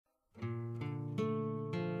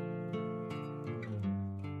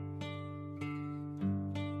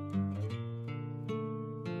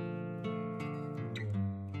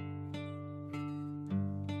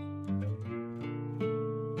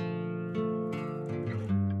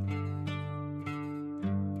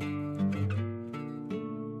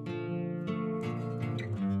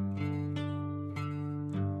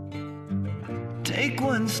Take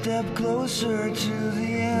one step closer to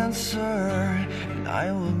the answer, and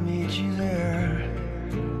I will meet you there.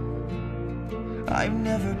 I've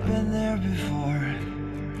never been there before.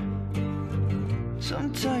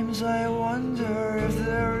 Sometimes I wonder if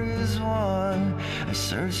there is one. I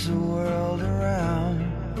search the world around,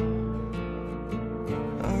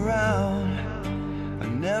 I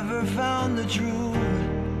never found the truth.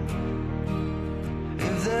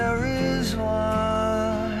 If there is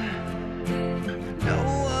one, no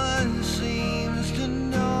one seems to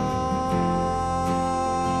know.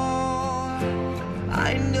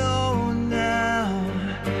 I know now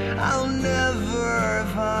I'll never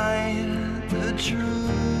find the truth.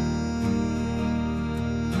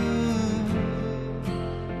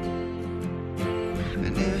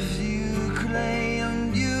 And if you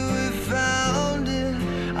claimed you had found it,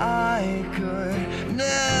 I could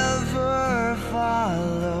never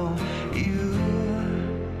follow you.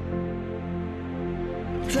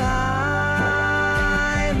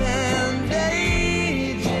 Time and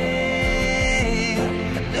aging,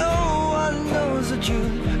 no one knows the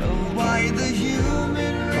truth of why the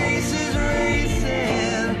human race is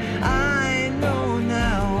racing. I know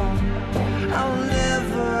now I'll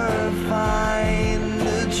never find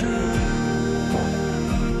the truth.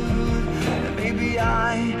 And maybe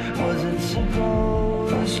I wasn't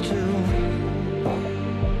supposed to.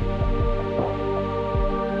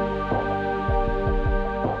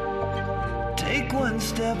 Take one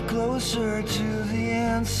step closer to the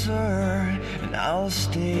answer, and I'll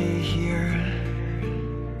stay here.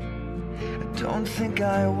 I don't think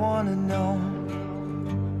I wanna know.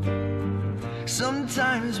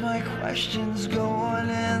 Sometimes my questions go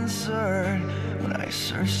unanswered when I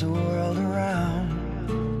search the world around.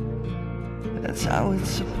 That's how it's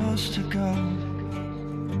supposed to go.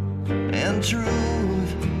 And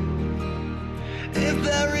truth, if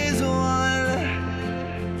there is one,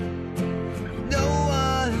 no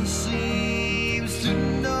one seems to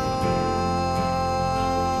know.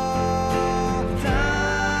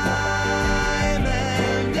 Time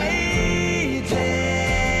and aging,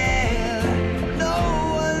 no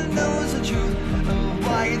one knows the truth of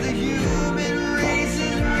why the human race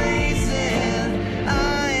is racing.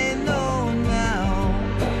 I know now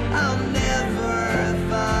I'll never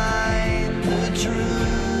find the truth.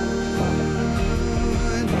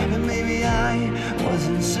 And maybe I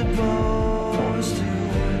wasn't supposed to.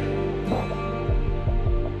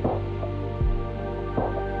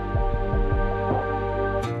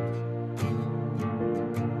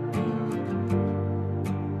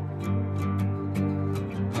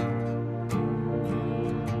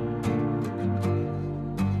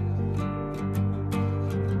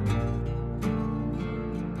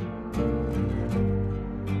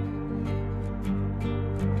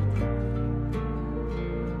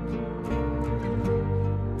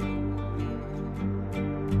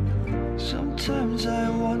 Sometimes I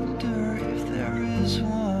wonder if there is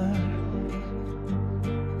one.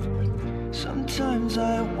 Sometimes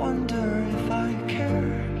I wonder if I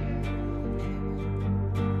care.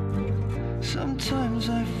 Sometimes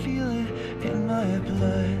I feel it in my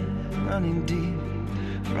blood, running deep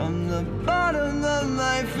from the bottom of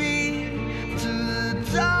my feet to the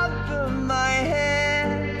top of my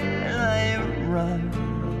head, and I run.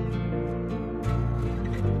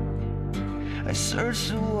 I search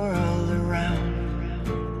the world around.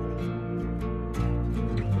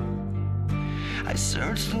 I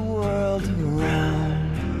search the world around.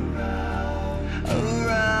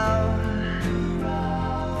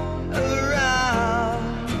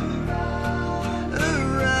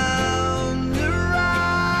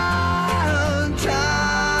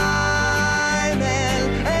 Time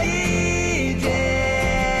and aging,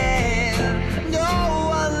 no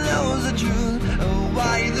one knows the truth of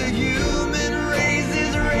why the human race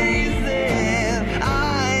is racing.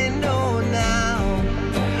 I know now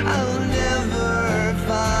I'll never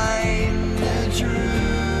find the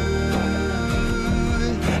truth.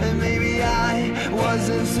 And maybe I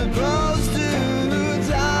wasn't supposed to.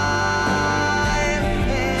 Time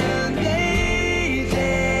and aging,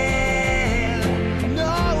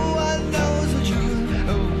 no one knows the truth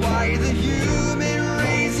of why the human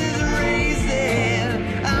race is racing.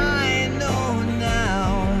 I know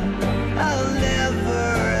now I'll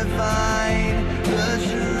never find the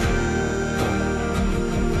truth.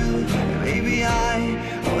 Maybe I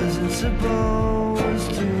wasn't supposed